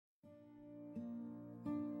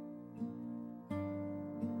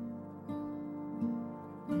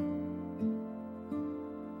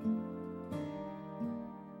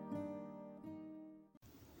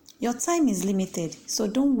Your time is limited, so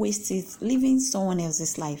don't waste it living someone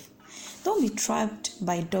else's life. Don't be trapped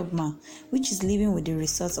by dogma, which is living with the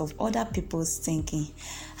results of other people's thinking.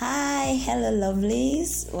 Hi, hello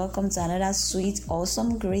lovelies. Welcome to another sweet,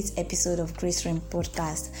 awesome, great episode of Grace Rim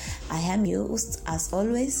Podcast. I am your host, as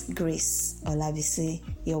always, Grace Olabisi.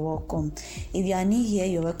 You're welcome. If you are new here,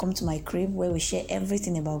 you're welcome to my crib where we share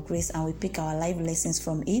everything about grace and we pick our life lessons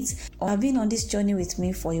from it. I've been on this journey with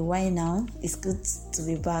me for a while now. It's good to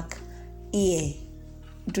be back here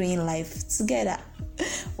doing life together.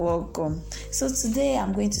 Welcome. So today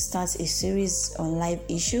I'm going to start a series on life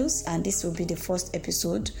issues, and this will be the first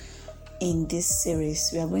episode in this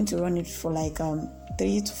series. We are going to run it for like 3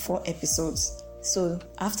 to 4 episodes. So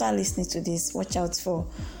after listening to this, watch out for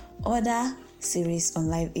other series on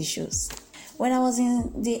life issues. When I was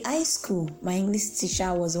in the high school, my English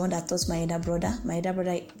teacher was the one that taught my elder brother. My elder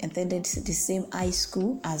brother attended the same high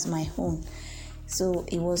school as my own. So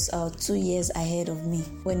it was 2 years ahead of me.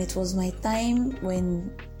 When it was my time,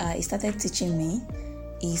 when he started teaching me,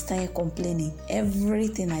 he started complaining.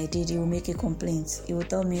 Everything I did, he would make a complaint. He would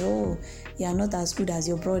tell me, oh, you are not as good as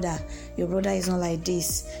your brother. Your brother is not like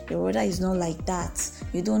this. Your brother is not like that.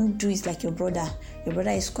 You don't do it like your brother. Your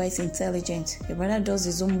brother is quite intelligent. Your brother does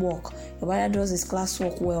his homework. Your brother does his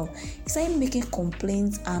classwork well. He started making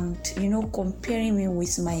complaints and, comparing me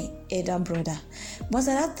with my elder brother. But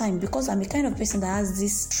at that time, because I'm the kind of person that has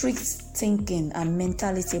this strict thinking and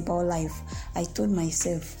mentality about life, I told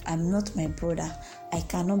myself, I'm not my brother. I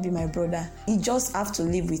cannot be my brother. You just have to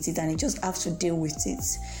live with it and you just have to deal with it.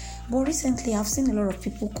 But recently, I've seen a lot of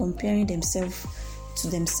people comparing themselves to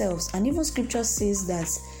themselves. And even scripture says that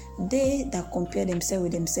they that compare themselves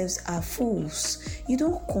with themselves are fools. You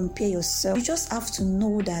don't compare yourself. You just have to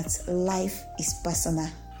know that life is personal.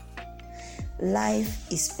 Life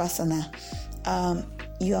is personal.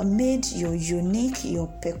 You are made, you're unique, you're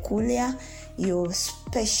peculiar, you're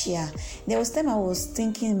special. There was time I was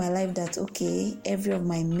thinking in my life that, okay, every of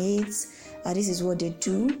my mates, this is what they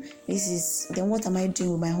do. Then what am I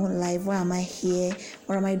doing with my own life? Why am I here?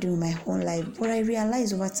 What am I doing with my own life? But I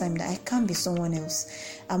realized over time that I can't be someone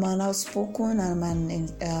else. I'm an outspoken, I'm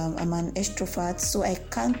an extrovert, so I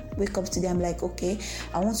can't wake up today. I'm like, okay,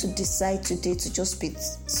 I want to decide today to just be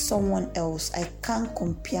someone else. I can't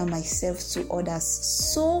compare myself to others.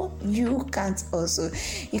 So you can't also.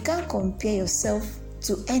 You can't compare yourself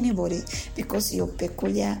to anybody because you're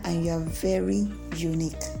peculiar and you are very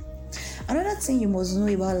unique. Another thing you must know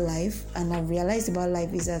about life, and I've realized about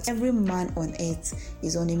life, is that every man on earth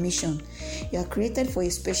is on a mission. You are created for a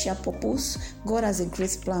special purpose. God has a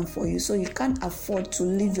great plan for you, so you can't afford to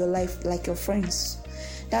live your life like your friends.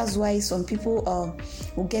 That's why some people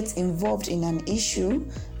will get involved in an issue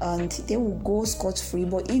and they will go scot-free.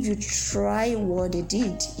 But if you try what they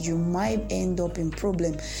did, you might end up in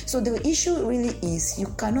problem. So the issue really is you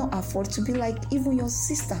cannot afford to be like even your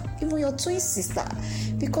sister, even your twin sister,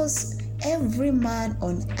 because every man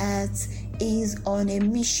on earth is on a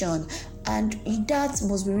mission. And that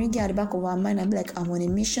must be ringing at the back of our mind. I'm like, I'm on a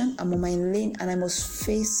mission, I'm on my lane, and I must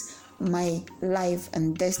face my life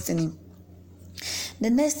and destiny. The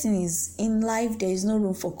next thing is, in life, there is no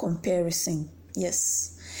room for comparison.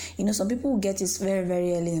 Yes. Some people will get it very,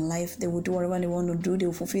 very early in life. They will do whatever they want to do. They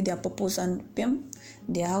will fulfill their purpose and bam,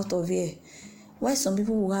 they're out of here. While some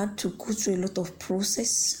people will have to go through a lot of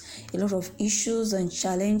process, a lot of issues and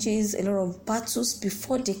challenges, a lot of battles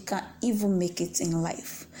before they can even make it in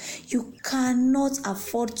life. You cannot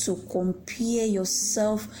afford to compare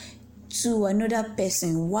yourself to another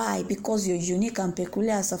person. Why? Because you're unique and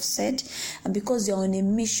peculiar, as I've said, and because you're on a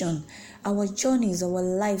mission. Our journeys, our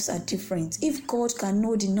lives are different. If God can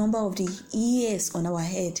know the number of the years on our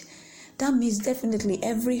head, that means definitely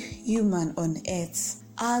every human on earth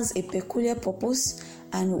has a peculiar purpose,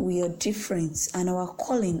 and we are different, and our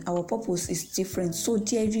calling, our purpose is different. So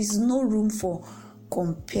there is no room for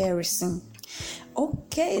comparison.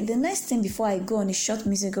 Okay, the next thing before I go on a short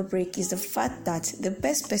musical break is the fact that the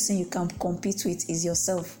best person you can compete with is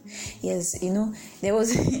yourself. Yes, there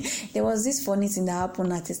was this funny thing that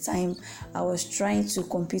happened at the time. I was trying to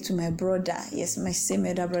compete with my brother. Yes, my same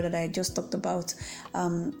elder brother that I just talked about.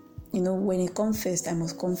 When he comes first, I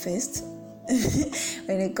must come first.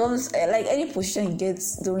 When it comes like any position he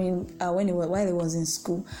gets during while he was in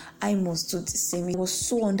school, I must do the same. It was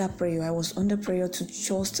so under prayer. I was under prayer to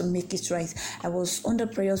just make it right. I was under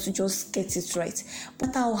prayer to just get it right.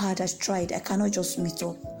 But how hard I tried, I cannot just meet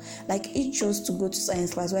up. Like, he chose to go to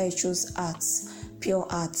science class, while I chose arts, pure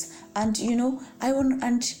arts. And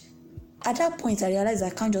At that point, I realized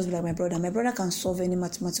I can't just be like my brother. My brother can solve any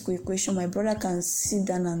mathematical equation. My brother can sit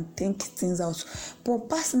down and think things out. But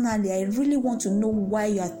personally, I really want to know why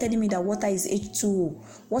you are telling me that water is H2O.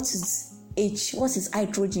 What is H? What is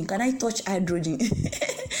hydrogen? Can I touch hydrogen?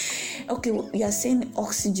 Okay, you are saying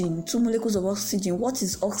oxygen, 2 molecules of oxygen. What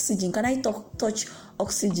is oxygen? Can I touch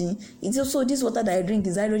oxygen? It's also this water that I drink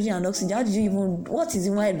is hydrogen and oxygen. How did you even, what is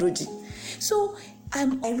even hydrogen? So I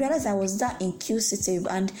realized I was that inquisitive,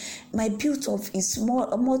 and my build-up is more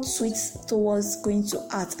tweaked towards going to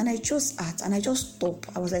art, and I chose art, and I just stopped.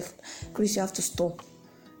 I was like, Chris, you have to stop.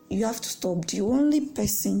 You have to stop.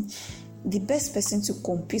 The best person to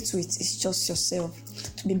compete with is just yourself.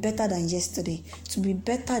 To be better than yesterday, to be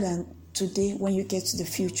better than today when you get to the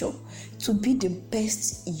future, to be the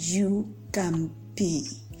best you can be.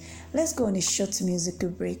 Let's go on a short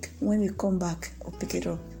musical break. When we come back, I'll pick it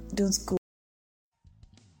up. Don't go.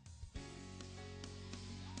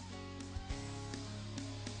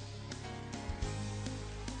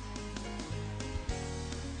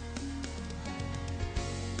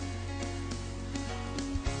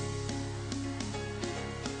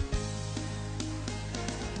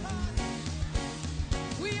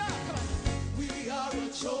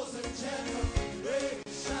 Chosen generation,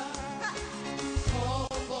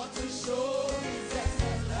 called for to show His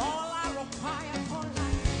excellence. All I require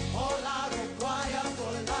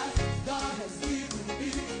for life, God has given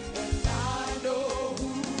me, and I know who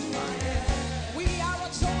I am. We are a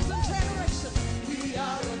chosen generation. We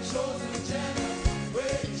are a chosen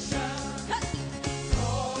generation,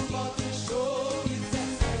 called for to show His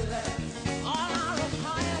excellence. All I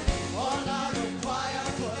require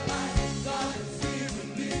for life, God has given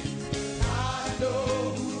me. I know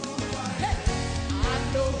who I am. I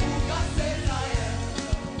know who God says I am.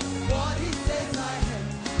 What He says I am.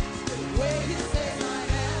 The way He says I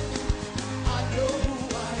am. I know who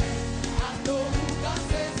I am. I know who God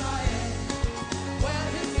says I am. Where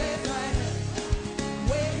He says I am.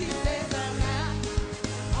 Where He says I am.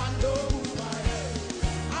 I know who I am.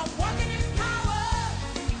 I'm walking in power.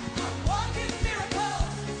 I'm walking miracles.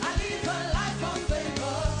 I live a life of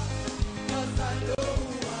favor. 'Cause I know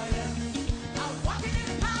who I am. I'm walking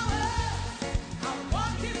in power. I'm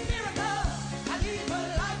walking miracles. I live a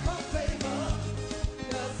life of favor.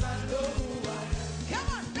 'Cause I know who I am. Come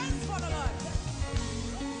on, dance for the Lord.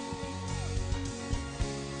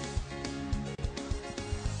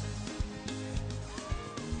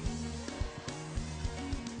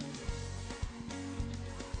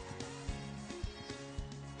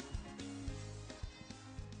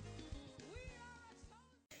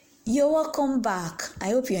 You're welcome back.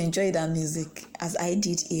 I hope you enjoyed that music as I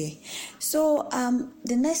did here. So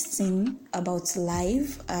the next thing about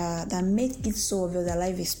life that makes it so obvious that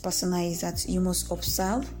life is personal is that you must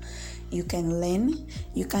observe, you can learn,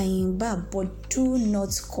 you can imbibe, but do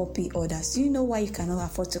not copy others. Do you know why you cannot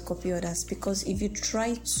afford to copy others? Because if you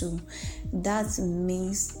try to, that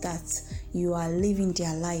means that you are living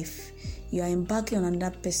their life. You are embarking on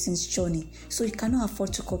another person's journey, so you cannot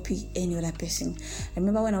afford to copy any other person. I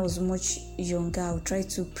remember when I was much younger, I would try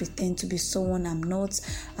to pretend to be someone I'm not,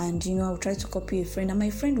 and I would try to copy a friend, and my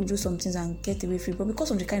friend would do some things and get away free. But because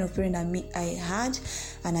of the kind of parent I had,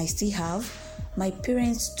 and I still have, my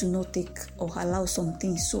parents do not take or allow some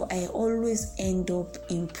things, so I always end up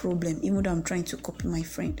in problem, even though I'm trying to copy my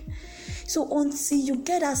friend. So until you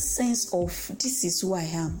get that sense of this is who I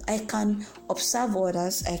am, I can observe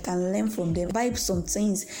others, I can learn from them, buy some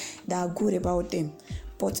things that are good about them,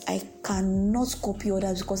 but I cannot copy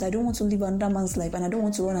others because I don't want to live another man's life and I don't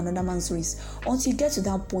want to run another man's race. Until you get to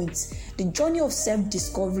that point, the journey of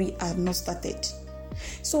self-discovery has not started.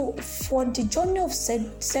 So for the journey of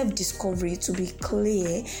self-discovery to be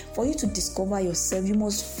clear, for you to discover yourself, you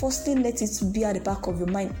must firstly let it be at the back of your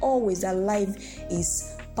mind always that life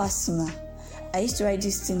is personal. I used to write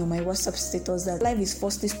this thing on my WhatsApp status that life is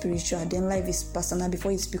firstly spiritual, then life is personal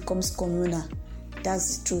before it becomes communal.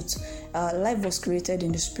 That's the truth. Life was created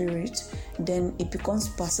in the spirit, then it becomes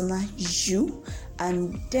personal, you,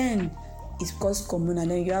 and then it becomes communal.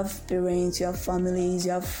 Then you have parents, you have families,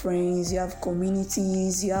 you have friends, you have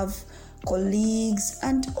communities, you have colleagues,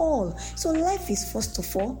 and all. So life is first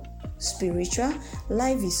of all spiritual,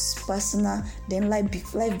 life is personal, then life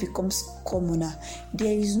becomes communal.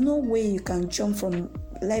 There is no way you can jump from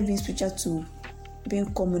life being spiritual to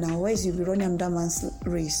being communal, otherwise you'll be running another man's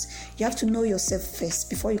race. You have to know yourself first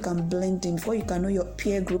before you can blend in, before you can know your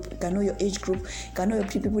peer group, you can know your age group, you can know your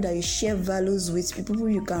people that you share values with, people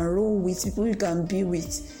you can roll with, people you can be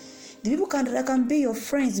with. The people that can be your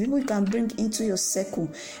friends, the people you can bring into your circle.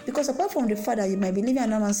 Because apart from the fact that you might be living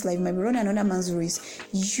another man's life, you might be running another man's race,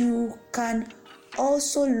 you can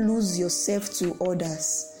also lose yourself to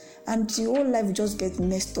others. And the whole life just get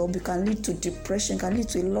messed up. It can lead to depression, can lead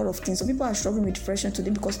to a lot of things. So people are struggling with depression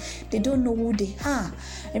today because they don't know who they are.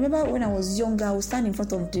 I remember when I was younger, I would stand in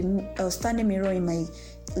front of the standing mirror in my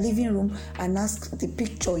living room and ask the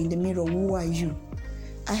picture in the mirror, who are you?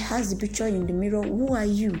 I asked the picture in the mirror, who are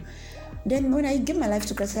you? Then when I gave my life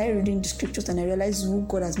to Christ, I started reading the scriptures and I realized who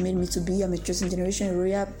God has made me to be. I'm a chosen generation, a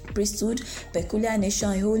royal priesthood, peculiar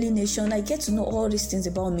nation, a holy nation. I get to know all these things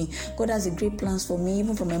about me. God has a great plans for me,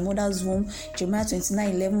 even from my mother's womb, Jeremiah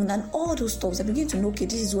 29:11, and all those stuff. I begin to know, okay,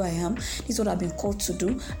 this is who I am. This is what I've been called to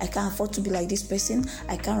do. I can't afford to be like this person.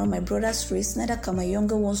 I can't run my brother's race. Neither can my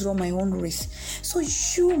younger ones run my own race. So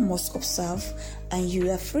you must observe, and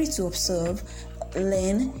you are free to observe,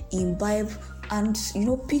 learn, imbibe, and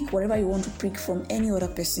pick whatever you want to pick from any other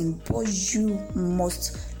person, but you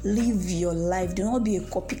must live your life. Do not be a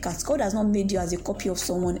copycat. God has not made you as a copy of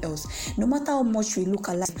someone else. No matter how much we look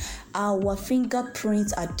alike, our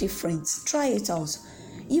fingerprints are different. Try it out.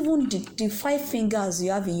 Even the 5 fingers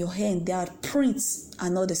you have in your hand, their prints are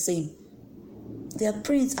not the same. Their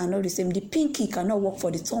prints are not the same. The pinky cannot work for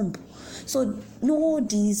the thumb. So know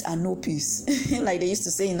these are no peace. Like they used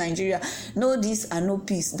to say in Nigeria, know these are no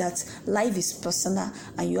peace. That life is personal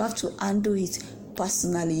and you have to handle it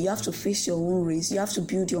personally. You have to face your own race. You have to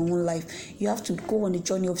build your own life. You have to go on a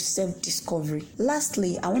journey of self-discovery.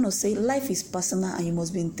 Lastly, I want to say life is personal and you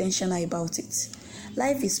must be intentional about it.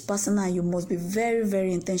 Life is personal and you must be very,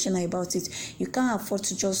 very intentional about it. You can't afford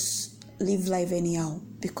to just live life anyhow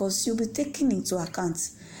because you'll be taken into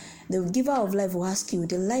account. The giver of life will ask you,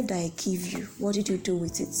 the life that I give you, what did you do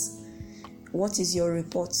with it? What is your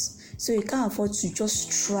report? So you can't afford to just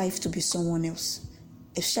strive to be someone else,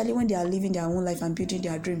 especially when they are living their own life and building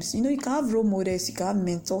their dreams. You can have role models, you can have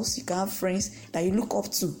mentors, you can have friends that you look up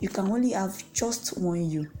to. You can only have just one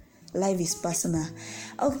you. Life is personal.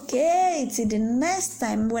 Okay, till the next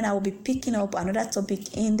time when I will be picking up another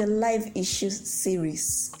topic in the Life Issues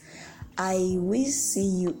series. I will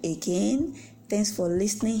see you again. Thanks for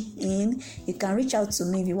listening in. You can reach out to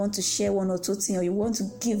me if you want to share one or two things, or you want to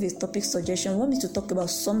give a topic suggestion, you want me to talk about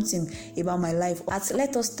something about my life at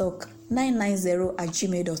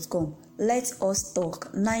letustalk990@gmail.com. Let us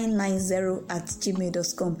talk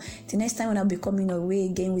 990@gmail.com. The next time when I'll be coming your way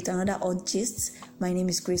again with another odd gist, my name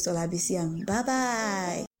is Grace Olabisi. Bye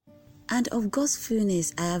bye. And of God's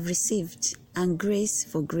fullness I have received, and grace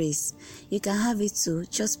for grace. You can have it too.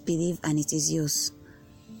 Just believe and it is yours.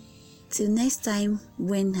 Till next time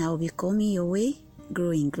when I'll be coming your way,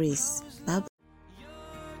 grow in grace. Bye.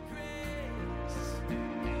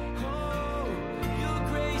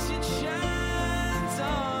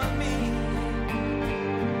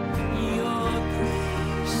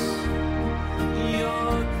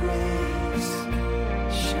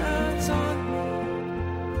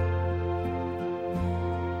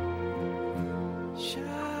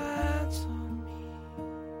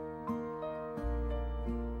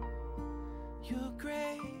 Your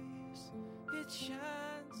grace, it shines.